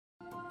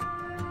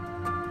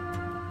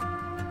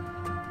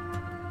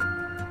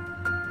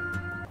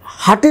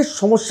হার্টের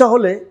সমস্যা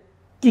হলে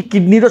কি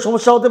কিডনিরও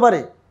সমস্যা হতে পারে?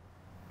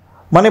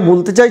 মানে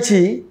বলতে চাইছি,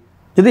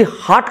 যদি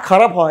হার্ট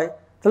খারাপ হয়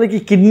তাহলে কি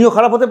কিডনিও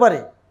খারাপ হতে পারে?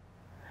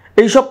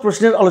 এই সব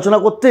প্রশ্নের আলোচনা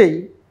করতেই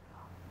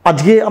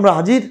আজকে আমরা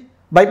হাজির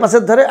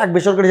বাইপাসের ধারে এক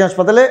বেসরকারি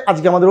হাসপাতালে।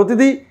 আজকে আমাদের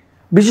অতিথি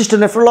বিশিষ্ট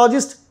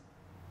নেফ্রোলজিস্ট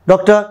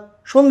ডক্টর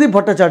সন্দীপ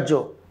ভট্টাচার্য।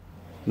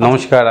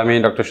 নমস্কার, আমি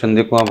ডক্টর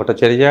সন্দীপ কুমার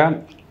ভট্টাচার্য।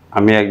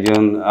 আমি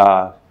একজন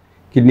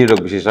কিডনি রোগ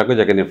বিশেষজ্ঞ,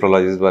 যাকে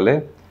নেফ্রোলজিস্ট বলে।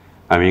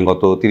 আমি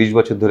গত 30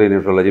 বছর ধরে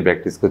নেফ্রোলজি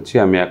প্র্যাকটিস করছি।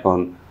 আমি এখন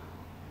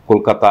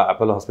কলকাতা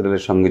অ্যাপোলো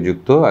হসপিটালের সঙ্গে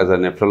যুক্ত as a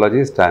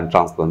nephrologist and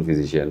transplant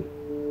physician.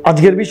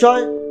 আজকের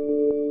বিষয়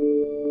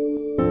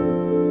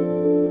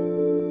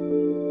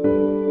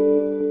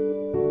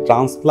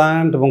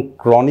ট্রান্সপ্লান্ট এবং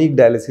ক্রনিক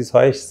ডায়ালিসিস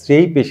হয়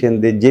সেই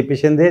পেশেন্টদের, যে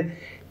পেশেন্টদের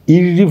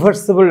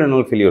ইরিভার্সিবল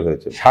রেনাল ফেলিওর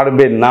হয়েছে,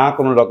 সারবে না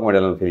কোনো রকমের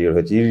রেনাল ফেলিওর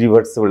হয়েছে,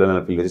 ইরিভার্সিবল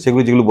রেনাল ফেলিওর হয়েছে।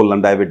 সেগুলো যেগুলো বললাম,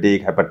 ডায়াবেটিক,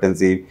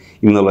 হাইপারটেনসিভ,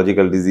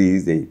 ইমিউনোলজিক্যাল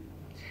ডিজিজ,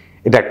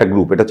 এটা একটা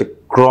গ্রুপ। এটা হচ্ছে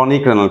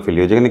ক্রনিক রেনাল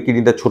ফেলিওর, যেখানে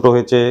কিডনিটা ছোট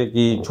হয়েছে,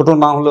 কি ছোট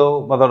না হলেও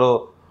বা ধরো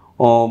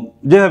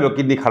যেভাবে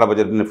কিডনি খারাপ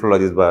হয়েছে,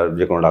 নেফ্রোলজিস্ট বা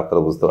যে কোনো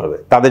ডাক্তারও বুঝতে পারবে।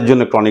 তাদের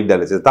জন্য ক্রনিক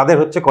ডায়ালিসিস, তাদের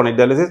হচ্ছে ক্রনিক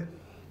ডায়ালিসিস,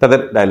 তাদের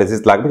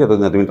ডায়ালিসিস লাগবে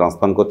যতদিন তুমি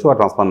ট্রান্সপ্লান্ট করছো, আর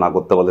ট্রান্সপ্লান্ট না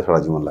করতে বলে সারা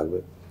জীবন লাগবে।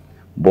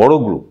 বড়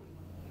গ্রুপ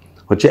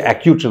হচ্ছে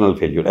acute renal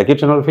failure. Acute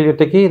renal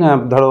ফেলিওরটা কি না,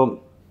 ধরো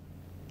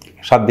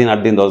 7 দিন,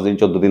 8 দিন, 10 দিন,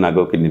 14 দিন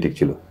আগেও কিডনি ঠিক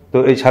ছিল। তো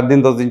এই 7 দিন,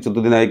 10 দিন,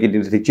 14 দিন আগে কিডনি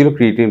ঠিক ছিল,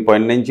 ক্রিয়েটিনিন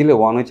 0.9 ছিল,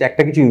 1 হয়েছে,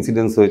 একটা কিছু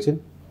ইনসিডেন্স হয়েছে,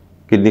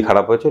 কিডনি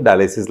খারাপ হয়েছে,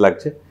 ডায়ালিসিস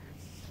লাগছে,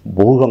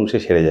 বহু অংশে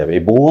সেরে যাবে।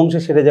 এই বহু অংশে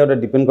সেরে যাওয়াটা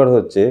ডিপেন্ড করা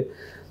হচ্ছে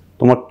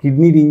তোমার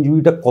কিডনির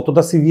ইনজুরিটা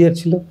কতটা সিভিয়ার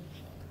ছিল,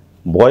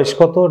 বয়স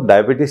কত,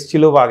 ডায়াবেটিস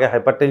ছিল বা আগে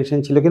হাইপারটেনশন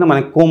ছিল কিনা,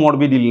 মানে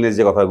কোমরবিড ইলনেস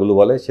যে কথাগুলো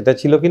বলে সেটা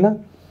ছিল কিনা,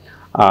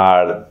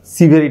 আর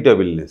সিভিয়ারিটি অফ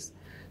ইলনেস।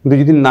 কিন্তু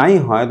যদি নাই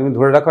হয়, তুমি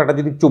ধরে রাখো একটা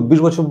যদি 24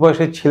 বছর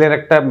বয়সের ছেলের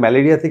একটা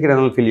ম্যালেরিয়া থেকে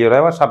রেনাল ফেলিওর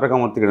হয় বা সাপে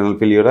কামড় থেকে রেনাল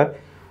ফেলিওর হয়,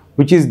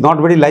 which is not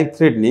very life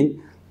threatening,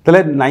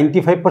 তাহলে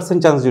 95%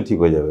 চান্স যে ঠিক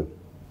হয়ে যাবে।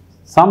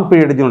 সাম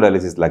পিরিয়ডের জন্য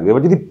ডায়ালিসিস লাগবে।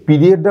 এবার যদি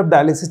পিরিয়ড অফ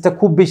ডায়ালিসিসটা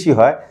খুব বেশি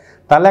হয়,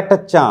 তাহলে একটা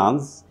চান্স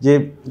যে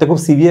এটা খুব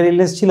সিভিয়ার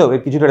ইলনেস ছিল,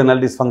 এর কিছুটা রেনাল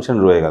ডিসফাংশন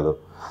রয়ে গেল।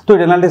 তো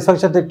রেনাল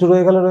ডিসফাংশনটা একটু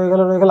রয়ে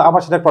গেল,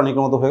 আবার সেটা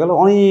ক্রনিকের মতো হয়ে গেল,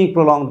 অনেক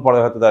প্রলং পরে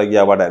হয়তো তার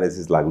গিয়ে আবার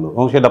ডায়ালিসিস লাগলো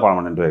এবং সেটা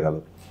পার্মানেন্ট হয়ে গেল।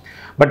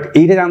 বাট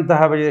এইটা জানতে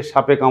হবে যে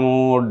সাপে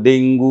কামড়,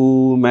 dengue,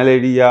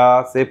 malaria,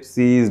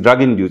 sepsis, drug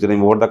induced, আমি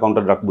ওভার দ্য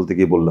কাউন্টার ড্রাগ বলতে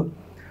গিয়ে বললাম,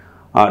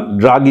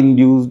 ড্রাগ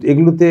ইনডিউসড,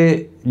 এগুলোতে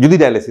যদি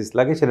ডায়ালিসিস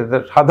লাগে সেটা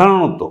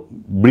সাধারণত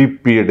ব্রিফ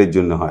পিরিয়ডের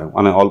জন্য হয়,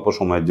 মানে অল্প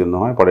সময়ের জন্য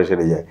হয়, পরে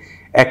সেরে যায়।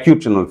 অ্যাকিউট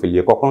রেনাল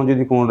ফেলিওর, কখনো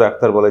যদি কোনো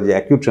ডাক্তার বলে যে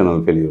অ্যাকিউট রেনাল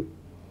ফেলিওর,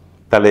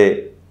 তাহলে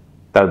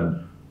তার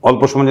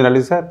অল্প সময়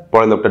ডায়ালিসিস হয়,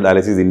 পরে লোকটা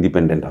ডায়ালিসিস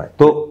ইন্ডিপেন্ডেন্ট হয়।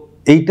 তো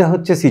এইটা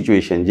হচ্ছে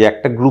সিচুয়েশন, যে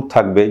একটা গ্রুপ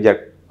থাকবে যে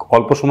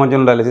অল্প সময়ের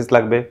জন্য ডায়ালিসিস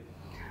লাগবে,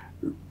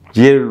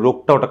 যে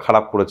রোগটা ওটা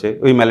খারাপ করেছে,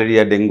 ওই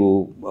malaria, dengue,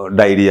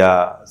 diarrhoea,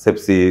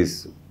 sepsis,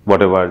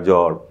 whatever,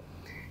 জ্বর,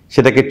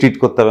 সেটাকে ট্রিট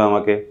করতে হবে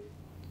আমাকে,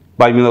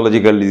 বা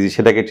ইমিউনোলজিক্যাল ডিজিজ,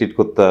 সেটাকে ট্রিট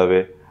করতে হবে।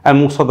 আর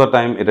মোস্ট অফ দ্য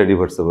টাইম এটা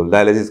রিভার্সেবল,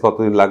 ডায়ালিসিস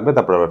কতদিন লাগবে,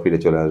 তারপর আবার ফিরে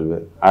চলে আসবে।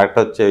 আর একটা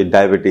হচ্ছে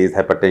diabetes,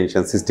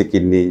 hypertension, cystic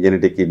kidney,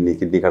 genetic kidney,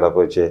 kidney খারাপ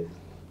হয়েছে,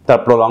 তার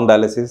prolong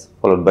dialysis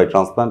followed by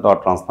transplant or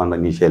transplant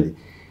initially.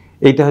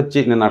 এইটা হচ্ছে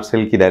ইন এ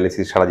নাটসেল কি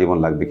ডায়ালিসিস সারা জীবন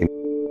লাগবে কিনা।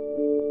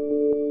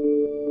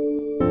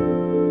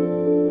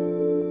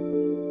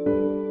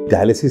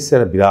 ডায়ালিসিস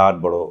একটা বিরাট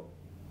বড়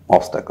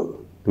অবস্টাকল।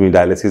 তুমি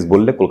ডায়ালিসিস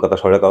বললে কলকাতা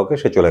শহরে কাউকে,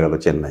 সে চলে গেল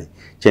চেন্নাই,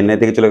 চেন্নাই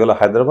থেকে চলে গেল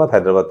হায়দ্রাবাদ,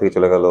 হায়দ্রাবাদ থেকে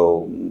চলে গেল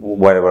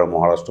ওয়াইভার,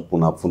 মহারাষ্ট্র,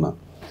 পুনা।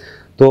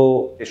 তো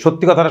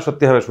সত্যি কথাটা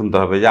সত্যিভাবে শুনতে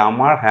হবে যে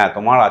আমার, হ্যাঁ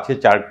তোমার আছে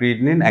 4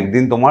 ক্রিয়েটিনিন,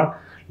 একদিন তোমার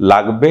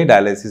লাগবে,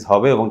 ডায়ালিসিস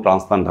হবে এবং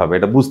ট্রান্সপ্লান্ট হবে,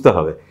 এটা বুঝতে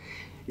হবে।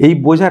 এই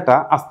বোঝাটা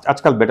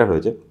আজকাল বেটার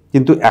হয়েছে,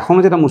 কিন্তু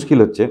এখনও যেটা মুশকিল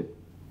হচ্ছে,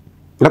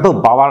 এটা তো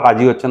বাবা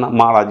রাজি হচ্ছে না,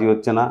 মা রাজি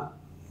হচ্ছে না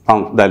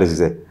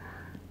ডায়ালিসিসে।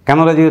 কেন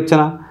রাজি হচ্ছে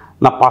না?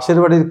 না, পাশের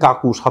বাড়ির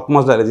কাকু 7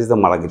 মাস ডায়ালিসিসে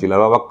মারা গেছিল,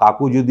 আর বাবা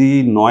কাকু যদি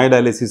 9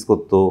 ডায়ালিসিস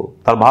করতো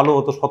তার ভালো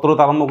হতো,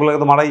 17তে আরম্ভ করলে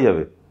তো মারাই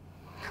যাবে।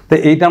 তো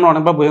এইটা আমরা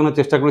অনেকবার বোঝানোর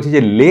চেষ্টা করেছি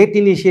যে লেট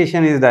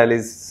ইনিশিয়েশন ইজ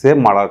ডায়ালিসিসে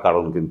মারার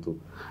কারণ, কিন্তু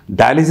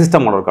ডায়ালিসিসটা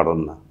মারার কারণ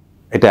না।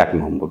 এটা 1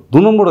 নম্বর। 2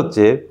 নম্বর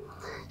হচ্ছে,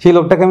 সেই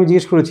লোকটাকে আমি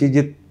জিজ্ঞেস করেছি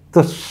যে তো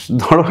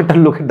ধরো একটা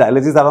লোকের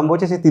ডায়ালিসিস আরম্ভ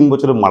হয়েছে, সে 3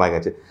 বছরে মারা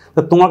গেছে, তো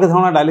তোমাকে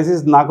ধরো না ডায়ালিসিস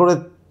না করে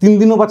 3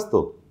 দিনও বাঁচতো।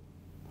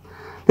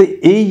 তো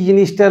এই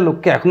জিনিসটা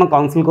লোককে এখনও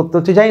কাউন্সিল করতে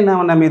হচ্ছে। যাই না,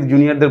 মানে আমি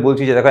জুনিয়রদের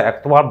বলছি যে দেখো,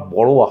 একবার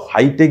বড়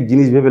হাইটেক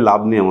জিনিস ভেবে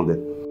লাভ নেই আমাদের।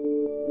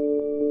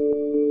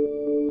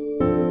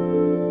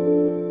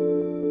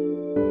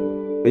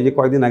 এই যে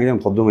কয়েকদিন আগে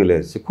যেমন ভদ্রমহিলা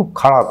এসেছে, খুব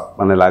খারাপ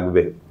মানে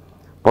লাগবে,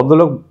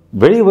 ভদ্রলোক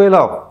ভেরি ওয়েল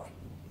অফ,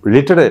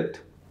 রিটারেট,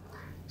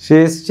 সে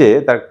এসছে,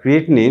 তার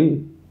ক্রিয়েটিনিন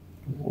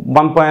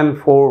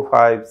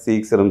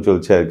 1.456 এরকম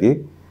চলছে আর কি,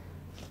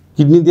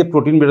 কিডনি দিয়ে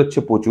প্রোটিন বেরোচ্ছে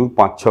প্রচুর,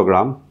 5-6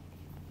 গ্রাম।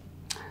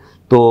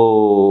 তো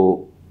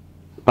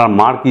তার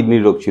মার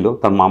কিডনির রোগ ছিল,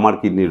 তার মামার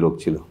কিডনির রোগ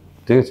ছিল,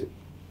 ঠিক আছে,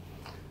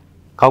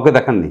 কাউকে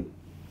দেখাননি,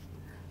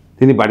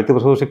 তিনি বাড়িতে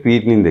বসে বসে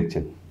ক্রিয়েটিনিন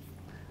দেখছেন।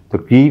 তো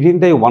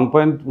ক্রিয়েটিনটাই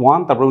 1.1,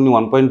 তারপর উনি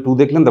 1.2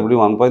 দেখলেন, তারপর উনি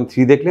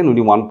 1.3 দেখলেন,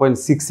 উনি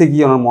 1.6-এ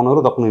গিয়ে ওনার মনে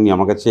হলো, তখন উনি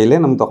আমার কাছে এলেন।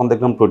 আমি তখন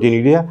দেখলাম প্রোটিন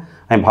ইউরিয়া,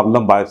 আমি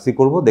ভাবলাম বায়োপসি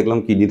করবো, দেখলাম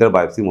কিডনিটার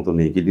বায়োপসির মতো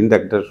নেই, কিডনিটা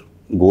একটা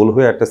গোল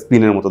হয়ে একটা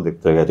স্পিনের মতো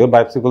দেখতে হয়ে গেছে,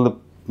 বায়োপসি করলে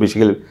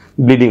বেসিক্যালি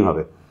ব্লিডিং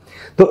হবে।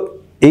 তো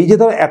এই যে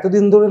ধরো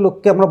এতদিন ধরে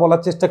লোককে আমরা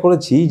বলার চেষ্টা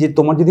করেছি যে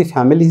তোমার যদি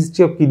family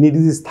history of kidney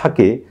disease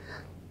থাকে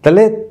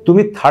তাহলে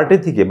তুমি 30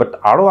 থেকে, বাট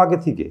আরও আগে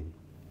থেকে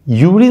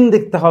ইউরিন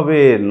দেখতে হবে,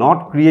 নট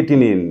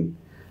ক্রিয়েটিনিন।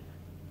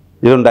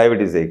 যেরকম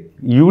ডায়াবেটিসে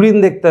ইউরিন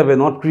দেখতে হবে,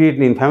 নট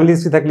ক্রিয়েটিনিন। ফ্যামিলি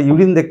হিস্ট্রি থাকলে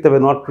ইউরিন দেখতে হবে,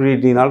 নট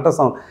ক্রিয়েটিনিন।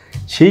 আল্ট্রাসাউন্ড,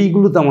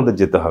 সেইগুলোতে আমাদের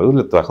যেতে হবে,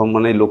 বুঝলে তো। এখন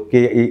মানে লোককে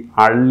এই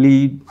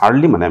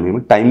আর্লি মানে আমি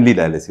timely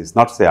dialysis,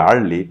 not say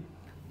early,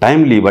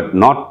 timely but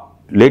not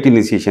late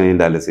initiation in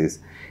dialysis,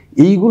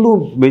 এইগুলো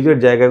মেজর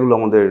জায়গাগুলো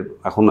আমাদের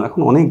এখন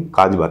অনেক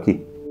কাজ বাকি।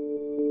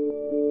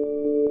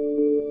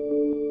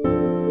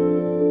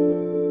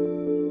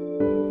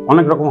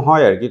 অনেক রকম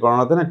হয় আর কি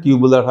করোনাতে, না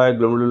টিউবুলার হয়,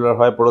 গ্লোমেরুলার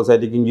হয়,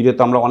 পোরোসাইটিক ইঞ্জুরি।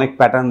 তো আমরা অনেক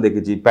প্যাটার্ন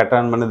দেখেছি।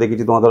 প্যাটার্ন মানে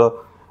দেখেছি তোমার ধরো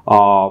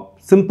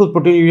সিম্পল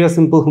প্রোটিনিউরিয়া,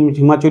 সিম্পল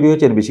হিমাচুরি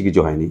হয়েছে, এর বেশি কিছু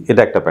হয়নি,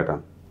 এটা একটা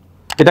প্যাটার্ন।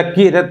 এটা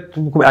কি, এটা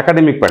খুব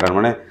একাডেমিক প্যাটার্ন,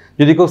 মানে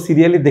যদি কেউ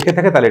সিরিয়ালি দেখে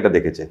থাকে তাহলে এটা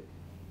দেখেছে,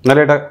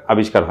 নাহলে এটা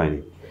আবিষ্কার হয়নি।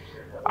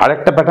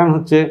 আরেকটা প্যাটার্ন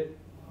হচ্ছে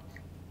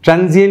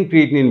ট্রানজিয়েন্ট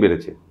ক্রিয়েটিনিন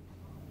বেড়েছে,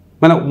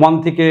 মানে 1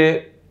 থেকে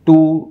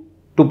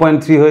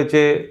 2.3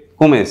 হয়েছে,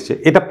 কমে এসছে।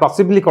 এটা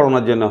পসিবলি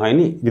করোনার জন্য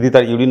হয়নি, যদি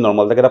তার ইউরিন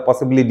নর্মাল থাকে, এটা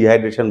পসিবলি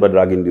ডিহাইড্রেশন বা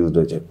ড্রাগ ইনডিউসড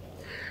হয়েছে।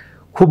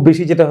 খুব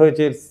বেশি যেটা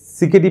হয়েছে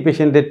সিকেডি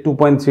পেশেন্টের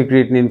 2.3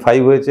 ক্রিয়েটিনিন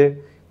 5 হয়েছে,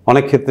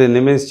 অনেক ক্ষেত্রে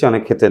নেমে এসছে,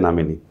 অনেক ক্ষেত্রে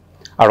নামেনি।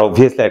 আর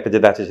অবভিয়াসলি একটা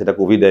যেটা আছে সেটা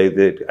কোভিড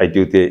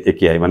আইটিউতে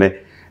একিআই, মানে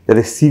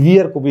যাদের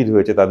সিভিয়ার কোভিড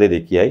হয়েছে তাদের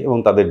একিআই, এবং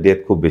তাদের ডেথ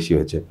খুব বেশি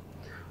হয়েছে।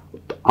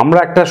 আমরা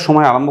একটা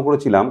সময় আরম্ভ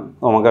করেছিলাম,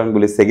 আমাকে আমি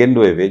বলি সেকেন্ড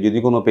ওয়েভে, যদি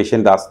কোনো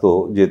পেশেন্ট আসতো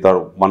যে তার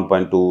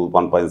 1.2,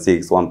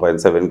 1.6,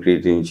 1.7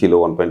 ক্রিয়েটিন ছিল,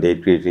 1.8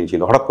 ক্রিয়েটিন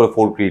ছিল, হঠাৎ করে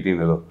 4 ক্রিয়েটিন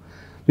এলো,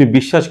 তুমি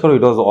বিশ্বাস করো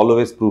ইট was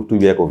always prove two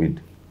be a Covid.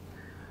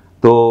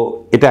 তো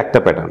এটা একটা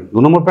প্যাটার্ন।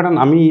 2 নম্বর প্যাটার্ন,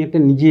 আমি এটা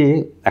নিজে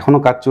এখনও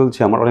কাজ চলছে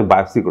আমার, অনেক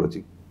বায়োপসি করেছি।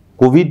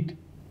 কোভিড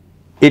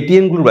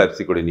এটিএনগুলো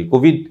বায়োপসি করিনি,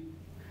 কোভিড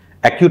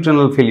অ্যাকিউট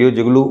রেনাল ফেলিওর,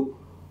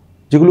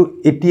 যেগুলো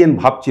এটিএন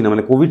ভাবছি না,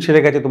 মানে কোভিড সেরে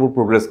গেছে তবু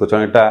প্রোগ্রেস করছে,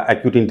 অনেকটা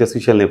অ্যাকিউট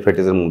ইন্টারস্টিশিয়াল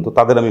নেফ্রাইটিসের মতো,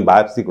 তাদের আমি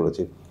বায়োপসি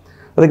করেছি।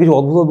 তাদের কিছু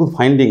অদ্ভুত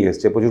ফাইন্ডিং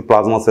এসছে, প্রচুর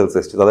প্লাজমা সেলস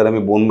এসছে, তাদের আমি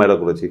বোন ম্যারো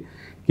করেছি,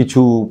 কিছু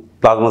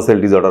প্লাজমা সেল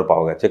ডিসঅর্ডার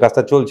পাওয়া গেছে,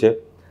 কাজটা চলছে।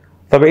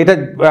 তবে এটা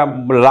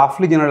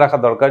রাফলি জেনে রাখা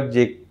দরকার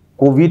যে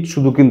কোভিড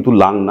শুধু কিন্তু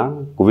লাং না,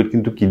 কোভিড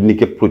কিন্তু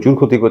কিডনিকে প্রচুর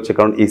ক্ষতি করছে,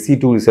 কারণ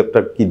AC2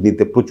 রিসেপ্টর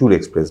কিডনিতে প্রচুর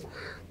এক্সপ্রেস।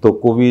 তো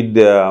কোভিড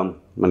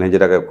মানে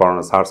যেটাকে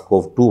করোনা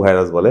SARS-CoV-2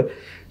 ভাইরাস বলে,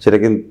 সেটা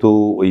কিন্তু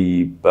ওই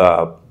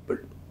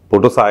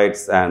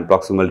পোটোসাইটস অ্যান্ড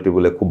প্রক্সিমাল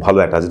টিউবুলে খুব ভালো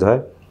অ্যাটাচড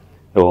হয়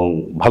এবং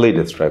ভালোই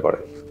ডিস্ট্রয় করে।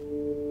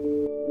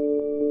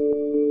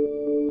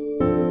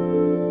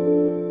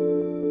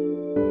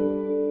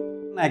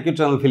 অ্যাকিউট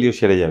রেনাল ফেলিওর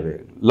সেরে যাবে,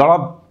 lot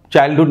of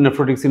childhood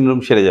nephrotic syndrome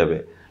সেরে যাবে,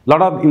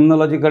 লট অফ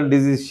ইমিউনোলজিক্যাল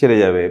ডিজিজ সেরে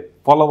যাবে,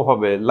 ফলো আপ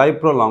হবে, লাইফ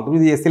প্রলং। তুমি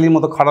যদি এসএলইর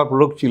মতো খারাপ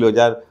রোগ ছিল,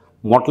 যার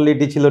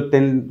মর্টালিটি ছিল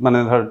 10, মানে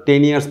ধর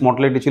 10 ইয়ার্স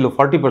মর্টালিটি ছিল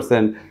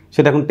 40%,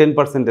 সেটা এখন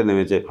 10%-এ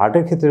নেমেছে।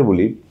 হার্টের ক্ষেত্রে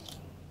বলি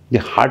যে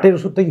হার্টের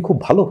ওষুধটা কি খুব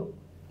ভালো?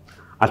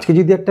 আজকে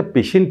যদি একটা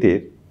পেশেন্টের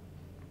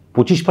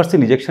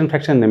 25% ইজেকশন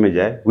ফ্র্যাকশন নেমে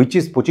যায়, which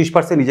is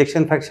 25%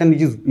 ejection fraction,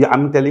 which is I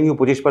am telling you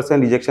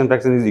 25% ejection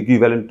fraction is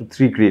equivalent to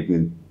 3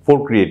 creatinine, 4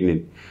 creatinine.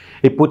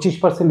 এই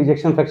 25%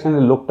 ইজেকশন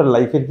ফ্র্যাকশনের লোকটার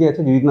লাইফের কি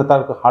আছে? যদি না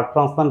তার হার্ট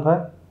ট্রান্সপ্লান্ট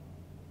হয়,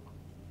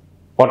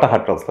 কটা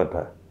হার্ট ট্রান্সপ্লান্ট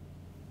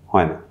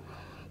হয় না।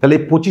 তাহলে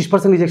এই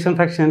 25% ইজেকশন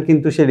ফ্র্যাকশন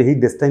কিন্তু সে হি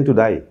ডেস্টাইন to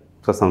die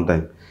for some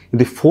time,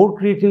 কিন্তু 4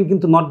 ক্রিয়েটিনিন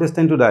কিন্তু নট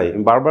ডেস্টাইন টু ডাই।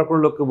 আমি বারবার করে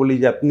লোককে বলি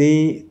যে আপনি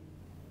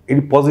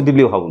এটি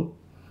পজিটিভলি ভাবুন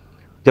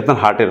যে আপনার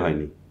হার্টের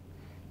হয়নি।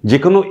 যে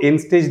কোনো এন্ড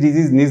স্টেজ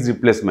ডিজিজ নিজ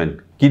রিপ্লেসমেন্ট,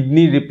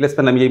 কিডনি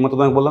রিপ্লেসমেন্ট। আমি এই মতো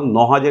তোমাকে বললাম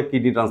 9000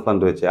 কিডনি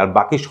ট্রান্সপ্লান্ট হয়েছে, আর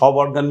বাকি সব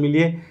অর্গান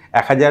মিলিয়ে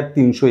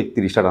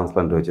 1331টা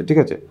ট্রান্সপ্লান্ট হয়েছে, ঠিক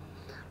আছে?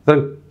 সুতরাং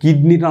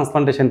কিডনি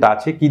ট্রান্সপ্লান্টেশনটা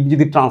আছে। কিডনি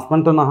যদি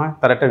ট্রান্সপ্লান্টও না হয়,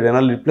 তার একটা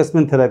রেনাল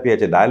রিপ্লেসমেন্ট থেরাপি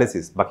আছে,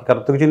 ডায়ালিসিস, বাকি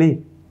কারোর তো কিছু নেই।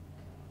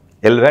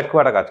 এলভ্যাট খুব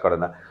একটা কাজ করে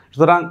না।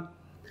 সুতরাং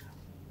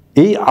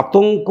এই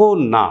আতঙ্ক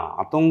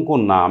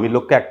না, আমি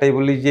লোককে একটাই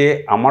বলি যে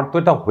আমার তো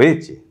এটা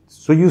হয়েছে।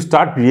 So you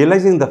start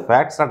realising the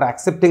fact, start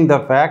accepting the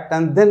fact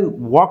and then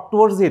work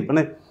towards ইট।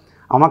 মানে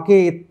আমাকে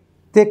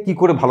এতে কী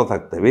করে ভালো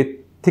থাকতে হবে, এর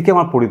থেকে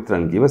আমার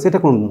পরিত্রাণ কী? বাস এটা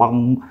কোন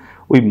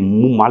ওই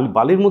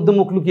বালির মধ্যে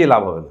মুখ লুকিয়ে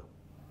লাভ হবে না,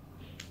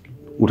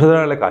 উঠে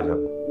দাঁড়ালে কাজ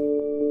হবে।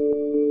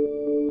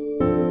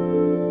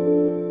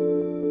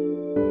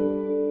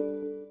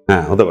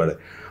 হ্যাঁ, হতে পারে।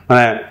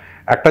 মানে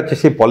একটা হচ্ছে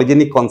সেই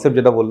পলিজেনিক কনসেপ্ট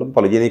যেটা বললাম,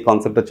 পলিজেনিক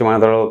কনসেপ্ট হচ্ছে মানে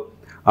ধরো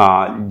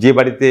যে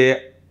বাড়িতে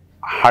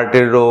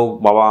হার্টের রোগ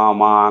বাবা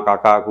মা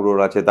কাকা কুড়োর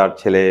আছে, তার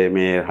ছেলে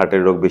মেয়ের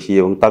হার্টের রোগ বেশি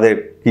এবং তাদের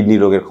কিডনি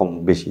রোগের কম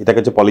বেশি, এটাকে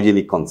হচ্ছে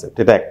পলিজেনিক কনসেপ্ট।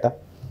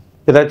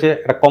 এটা হচ্ছে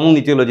একটা কমন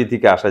ইটিওলজি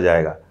থেকে আসা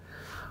জায়গা।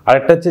 আর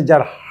একটা হচ্ছে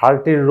যার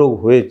হার্টের রোগ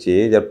হয়েছে,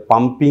 যার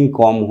পাম্পিং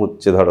কম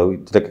হচ্ছে, ধরো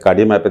যেটাকে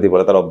কার্ডিওমায়োপ্যাথি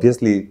বলে, তার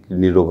অবভিয়াসলি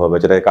কিডনি রোগ হবে,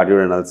 যেটাকে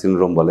কার্ডিওরেনাল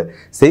সিনড্রোম বলে।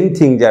 সেম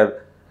থিং যার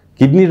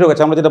কিডনি রোগ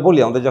আছে, আমরা যেটা বলি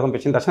আমাদের যখন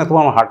পেশেন্ট আসে না,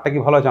 তোমার আমার হার্টটা কি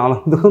ভালো আছে, আমার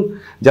দেখুন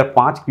যার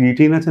 5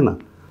 ক্রিয়েটিন আছে না,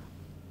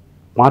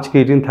 5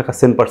 ক্রিয়েটিন থাকা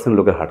 10%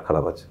 লোকের হার্ট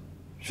খারাপ আছে।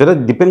 সেটা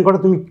ডিপেন্ড করে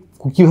তুমি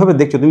কীভাবে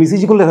দেখছো। তুমি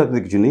ইসিজি করলে হয়তো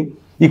কিছু নেই,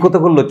 ইকোতে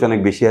করলে হচ্ছে অনেক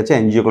বেশি আছে,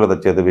 এনজিও করলে তার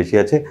চেয়ে বেশি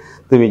আছে,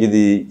 তুমি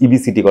যদি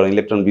ইবিসিটি করো,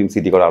 ইলেকট্রন বিম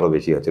সিটি করো, আরও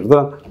বেশি আছে।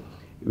 সুতরাং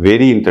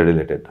very inter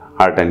related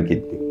heart and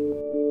kidney.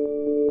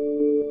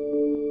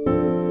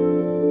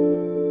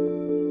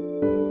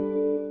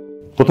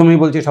 প্রথমেই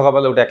বলছি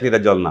সকালবেলা উঠে 1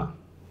 লিটার জল না,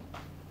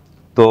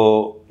 তো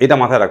এটা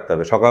মাথায় রাখতে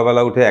হবে,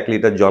 সকালবেলা উঠে 1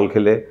 লিটার জল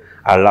খেলে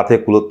আর রাতে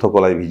কুলত্থ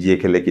কলায় ভিজিয়ে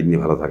খেলে কিডনি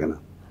ভালো থাকে না।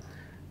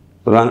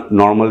 সুতরাং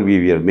নর্মাল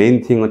বিহেভিয়ার, মেইন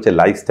থিং হচ্ছে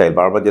লাইফস্টাইল।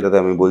 বারবার যেটাতে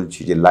আমি বলছি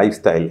যে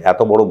লাইফস্টাইল, এত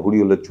বড় ভুঁড়ি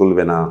হলে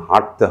চলবে না,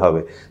 হাঁটতে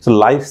হবে। সো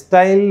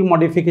লাইফস্টাইল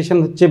মডিফিকেশন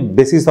হচ্ছে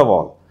বেসিস অফ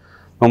অল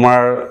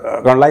তোমার,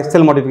 কারণ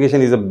lifestyle modification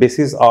is a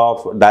basis of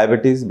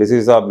diabetes,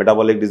 basis of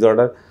metabolic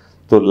disorder.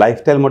 তো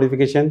lifestyle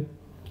modification,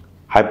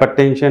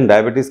 hypertension,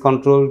 diabetes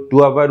control, to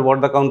avoid over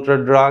the counter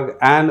drug,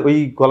 and ওই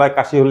গলায়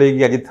কাশি হলে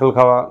গিয়ে অ্যাজিথ্রাল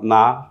খাওয়া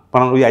না,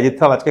 কারণ ওই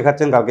অ্যাজিথ্রাল আজকে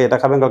খাচ্ছেন, কালকে এটা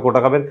খাবেন, কালকে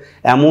ওটা খাবেন,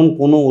 এমন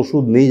কোনো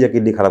ওষুধ নেই যা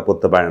কিডনি খারাপ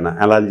করতে পারে না।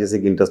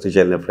 অ্যালার্জেসিক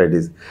ইন্টারস্টিশিয়াল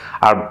নেফ্রাইটিস।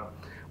 আর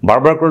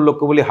বারবার করে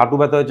লক্ষ্য বলি, হাঁটু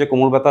ব্যথা হয়েছে,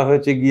 কোমর ব্যথা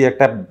হয়েছে, গিয়ে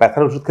একটা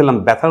ব্যথার ওষুধ খেলাম,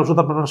 ব্যথার ওষুধ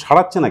আপনার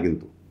সারাচ্ছে না,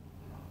 কিন্তু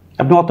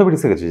আপনি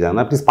অর্থোপেডিক্সের কাছে যান,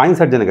 আপনি স্পাইন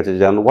সার্জনের কাছে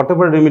যান, হোয়াট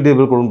এভার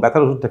রেমিডিয়েবল করুন,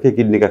 ব্যথার ওষুধটা খেয়ে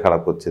কিডনিকে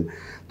খারাপ করছেন।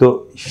 তো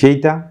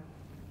সেইটা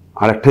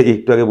আর একটা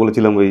একটু আগে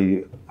বলেছিলাম, ওই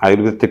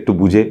আয়ুর্বেদটা একটু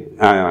বুঝে,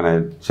 মানে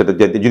সেটা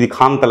যদি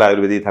খান তাহলে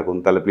আয়ুর্বেদেই থাকুন,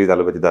 তাহলে প্লিজ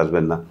অ্যালোপ্যাথিতে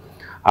আসবেন না।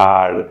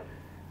 আর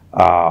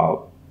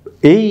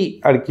এই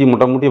আর কি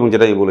মোটামুটি, এবং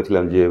যেটা আমি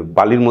বলেছিলাম যে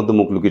বালির মধ্যে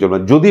মুখ লুকিয়ে চলবে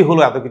না। যদি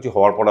হলো এত কিছু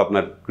হওয়ার পর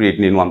আপনার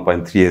ক্রিয়েটিনিন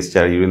 1.3 এসছে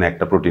আর ইউরিনে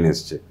একটা প্রোটিন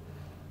এসছে,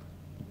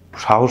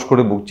 সাহস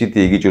করে বুক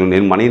চিতিয়ে এগিয়ে চলুন,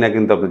 এর মানেই না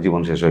কিন্তু আপনার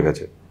জীবন শেষ হয়ে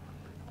গেছে।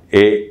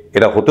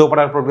 এটা হতেও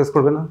পারে আর প্রোগ্রেস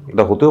করবে না,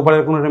 এটা হতেও পারে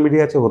কোনো রেমেডি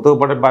আছে, হতেও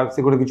পারে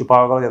বায়োপসি করে কিছু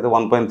পাওয়া গেল যাতে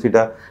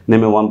 1.3টা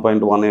নেমে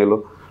 1.1 এলো।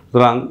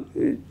 সুতরাং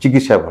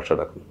চিকিৎসায় ভরসা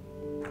রাখুন।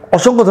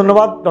 অসংখ্য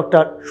ধন্যবাদ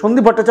ডক্টর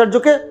সন্দীপ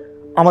ভট্টাচার্যকে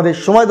আমাদের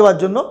সময় দেওয়ার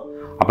জন্য।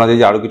 আপনাদের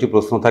যদি আরও কিছু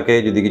প্রশ্ন থাকে,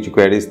 যদি কিছু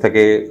কোয়ারিজ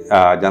থাকে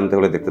জানতে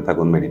হলে দেখতে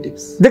থাকুন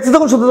মেডিটিপস, দেখতে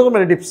থাকুন, শুনতে থাকুন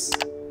মেডিটিপস।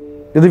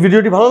 যদি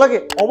ভিডিওটি ভালো লাগে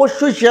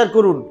অবশ্যই শেয়ার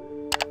করুন,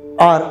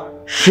 আর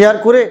শেয়ার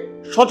করে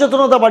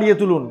সচেতনতা বাড়িয়ে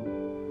তুলুন।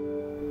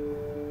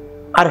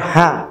 আর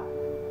হ্যাঁ,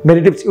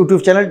 মেডিটিপস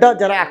ইউটিউব চ্যানেলটা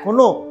যারা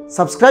এখনও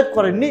সাবস্ক্রাইব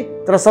করেননি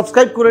তারা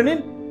সাবস্ক্রাইব করে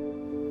নিন,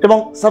 এবং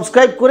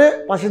সাবস্ক্রাইব করে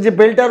পাশে যে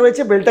বেলটা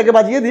রয়েছে বেলটাকে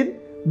বাজিয়ে দিন,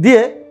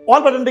 দিয়ে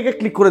অল বাটনটাকে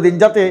ক্লিক করে দিন,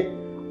 যাতে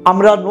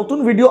আমরা নতুন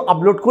ভিডিও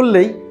আপলোড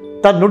করলেই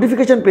তার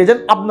নোটিফিকেশন পেয়ে যান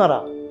আপনারা।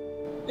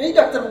 এই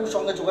ডাক্তারবাবুর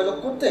সঙ্গে যোগাযোগ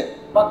করতে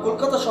বা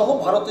কলকাতা সহ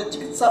ভারতের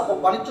চিকিৎসা ও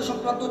বাণিজ্য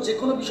সংক্রান্ত যে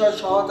কোনো বিষয়ে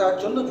সহায়তার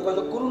জন্য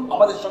যোগাযোগ করুন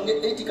আমাদের সঙ্গে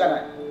এই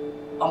ঠিকানায়।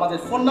 আমাদের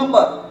ফোন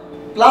নাম্বার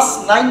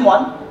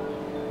 +91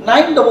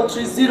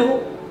 9330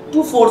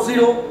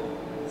 240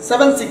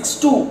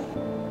 762।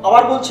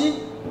 আবার বলছি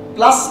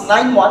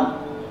 +91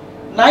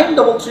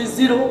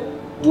 9330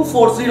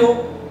 240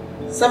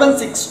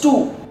 762।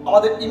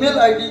 আমাদের ইমেল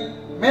আইডি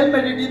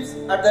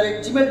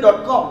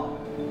mailmeditips@gmail.com।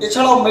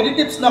 এছাড়াও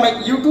মেডিটিপস নামে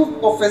ইউটিউব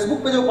ও ফেসবুক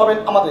পেজেও পাবেন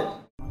আমাদের।